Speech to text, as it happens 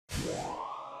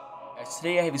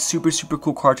Today I have a super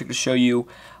cool card trick to show you.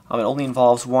 It only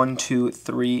involves 1, 2,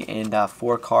 3, and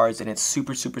 4 cards, and it's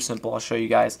super simple. I'll show you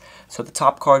guys. So the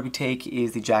top card we take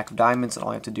is the Jack of Diamonds, and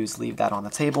all you have to do is leave that on the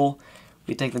table.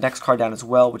 We take the next card down as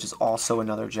well, which is also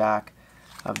another Jack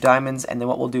of Diamonds, and then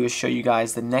what we'll do is show you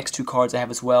guys the next 2 cards I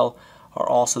have as well are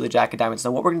also the Jack of Diamonds.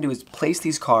 Now what we're going to do is place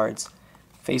these cards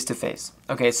face to face.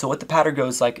 Okay, so what the pattern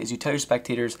goes like is you tell your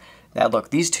spectators that, look,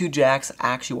 these 2 jacks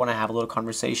actually want to have a little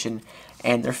conversation,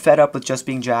 and they're fed up with just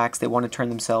being jacks. They want to turn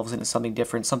themselves into something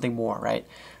different, something more, right?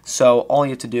 So all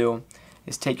you have to do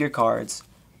is take your cards,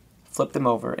 flip them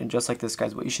over, and just like this,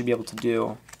 guys, what you should be able to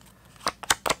do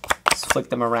is flick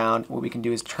them around. What we can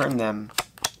do is turn them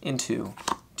into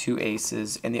 2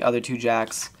 aces, and the other 2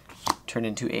 jacks turn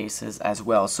into aces as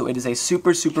well. So it is a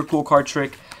super cool card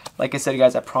trick. Like I said,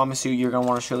 guys, I promise you, you're going to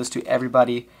want to show this to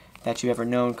everybody that you've ever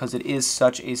known, because it is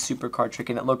such a super card trick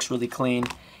and it looks really clean.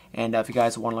 And if you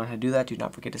guys want to learn how to do that, do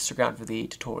not forget to stick around for the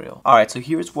tutorial. Alright, so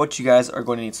here's what you guys are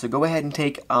going to need. So go ahead and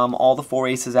take all the 4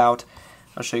 aces out.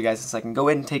 I'll show you guys in a second. Go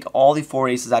ahead and take all the 4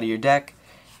 aces out of your deck,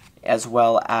 as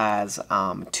well as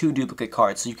 2 duplicate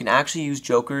cards. So you can actually use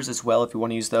jokers as well if you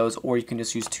want to use those, or you can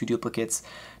just use 2 duplicates.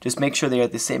 Just make sure they are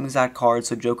the same exact cards,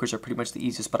 so jokers are pretty much the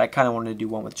easiest, but I kind of wanted to do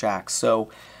one with jacks. So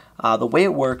the way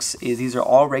it works is these are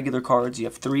all regular cards. You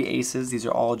have 3 aces. These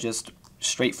are all just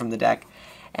straight from the deck.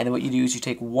 And then what you do is you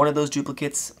take one of those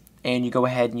duplicates and you go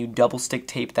ahead and you double stick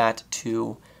tape that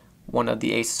to one of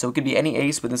the aces. So it could be any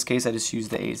ace, but in this case I just use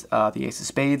the ace of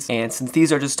spades. And since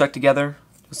these are just stuck together,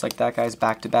 just like that, guys,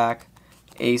 back to back,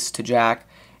 ace to jack,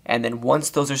 and then once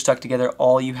those are stuck together,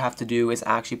 all you have to do is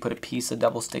actually put a piece of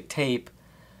double stick tape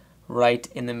right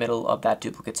in the middle of that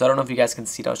duplicate. So I don't know if you guys can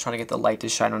see it. I was trying to get the light to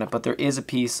shine on it, but there is a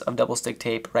piece of double stick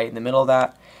tape right in the middle of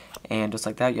that. And just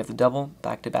like that, you have the double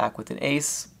back to back with an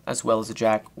ace, as well as a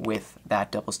jack with that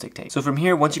double stick tape. So from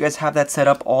here, once you guys have that set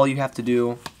up, all you have to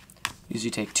do is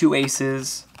you take 2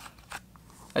 aces,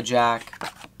 a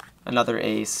jack, another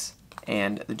ace,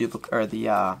 and the duplicate, or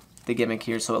the gimmick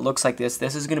here. So it looks like this.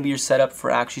 This is going to be your setup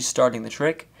for actually starting the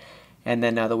trick. And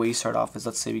then the way you start off is,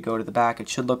 let's say we go to the back. It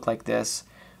should look like this,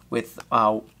 with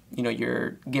you know,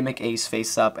 your gimmick ace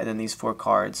face up, and then these 4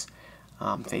 cards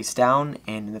face down,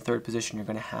 and in the 3rd position you're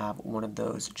going to have one of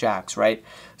those jacks, right?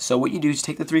 So what you do is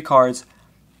take the 3 cards,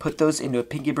 put those into a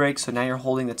pinky break. So now you're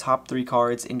holding the top 3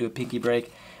 cards into a pinky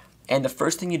break, and the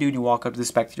first thing you do when you walk up to the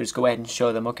spectators, go ahead and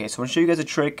show them, okay, so I'm going to show you guys a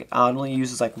trick. It only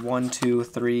uses like 1, 2,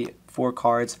 3, 4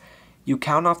 cards. You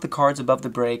count off the cards above the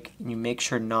break, and you make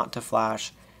sure not to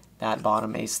flash that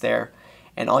bottom ace there.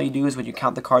 And all you do is when you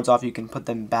count the cards off, you can put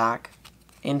them back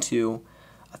into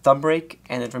a thumb break,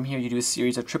 and then from here you do a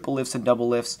series of triple lifts and double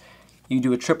lifts. You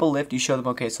do a triple lift, you show them,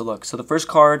 okay, so look, so the first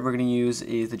card we're going to use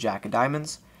is the Jack of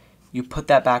Diamonds. You put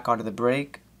that back onto the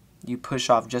break, you push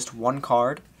off just 1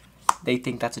 card, they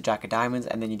think that's a Jack of Diamonds,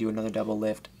 and then you do another double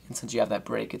lift, and since you have that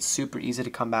break, it's super easy to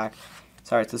come back.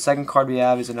 Sorry, so the second card we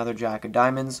have is another Jack of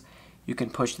Diamonds. You can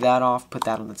push that off, put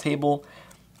that on the table.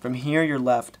 From here you're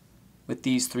left with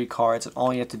these 3 cards, and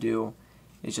all you have to do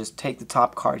is just take the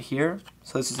top card here.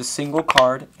 So this is a single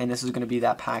card, and this is going to be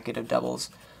that packet of doubles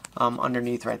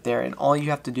underneath right there. And all you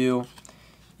have to do,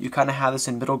 you kind of have this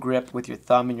in middle grip with your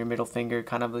thumb and your middle finger,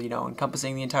 kind of, you know,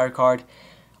 encompassing the entire card.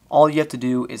 All you have to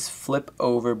do is flip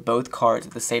over both cards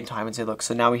at the same time and say, look,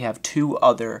 so now we have 2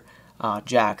 other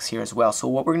jacks here as well. So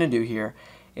what we're going to do here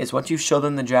is, once you show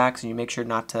them the jacks and you make sure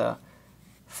not to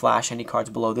flash any cards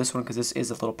below this one, because this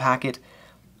is a little packet,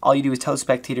 all you do is tell the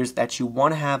spectators that you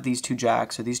want to have these 2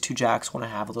 jacks, or these 2 jacks want to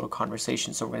have a little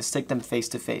conversation. So we're going to stick them face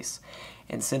to face.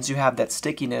 And since you have that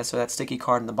stickiness, or that sticky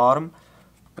card in the bottom,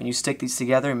 when you stick these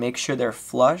together, make sure they're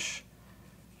flush.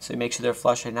 So make sure they're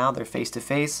flush right now, they're face to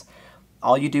face.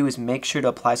 All you do is make sure to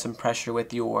apply some pressure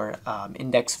with your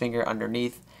index finger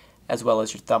underneath, as well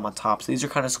as your thumb on top. So these are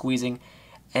kind of squeezing.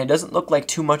 And it doesn't look like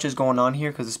too much is going on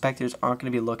here, because the spectators aren't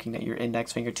going to be looking at your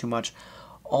index finger too much.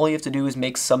 All you have to do is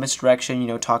make some misdirection, you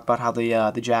know, talk about how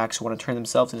the jacks want to turn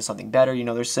themselves into something better, you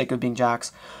know, they're sick of being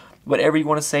jacks. Whatever you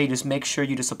want to say, just make sure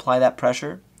you just apply that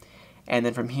pressure. And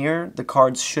then from here, the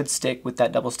cards should stick with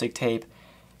that double stick tape,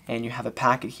 and you have a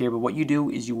packet here. But what you do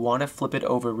is you want to flip it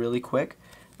over really quick,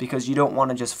 because you don't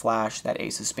want to just flash that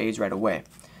ace of spades right away.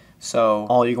 So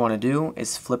all you're going to do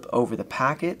is flip over the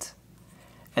packet,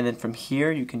 and then from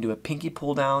here you can do a pinky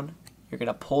pull down. You're going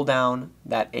to pull down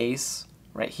that ace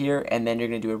right here, and then you're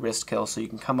going to do a wrist kill. So you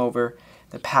can come over,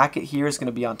 the packet here is going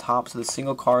to be on top, so the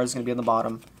single card is going to be on the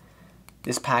bottom,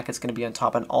 this packet's going to be on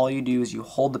top, and all you do is you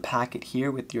hold the packet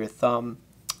here with your thumb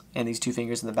and these 2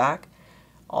 fingers in the back.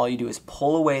 All you do is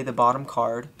pull away the bottom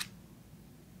card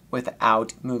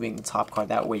without moving the top card.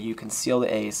 That way you conceal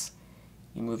the ace.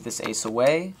 You move this ace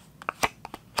away,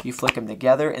 you flick them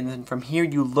together, and then from here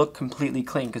you look completely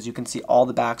clean because you can see all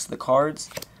the backs of the cards.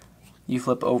 You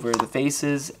flip over the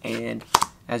faces, and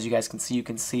as you guys can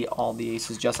see all the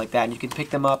aces just like that. And you can pick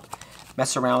them up,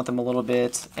 mess around with them a little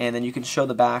bit, and then you can show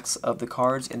the backs of the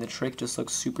cards, and the trick just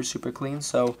looks super, super clean.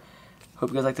 So hope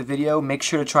you guys like the video. Make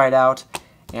sure to try it out,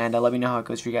 and let me know how it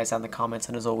goes for you guys down in the comments.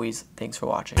 And as always, thanks for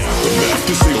watching.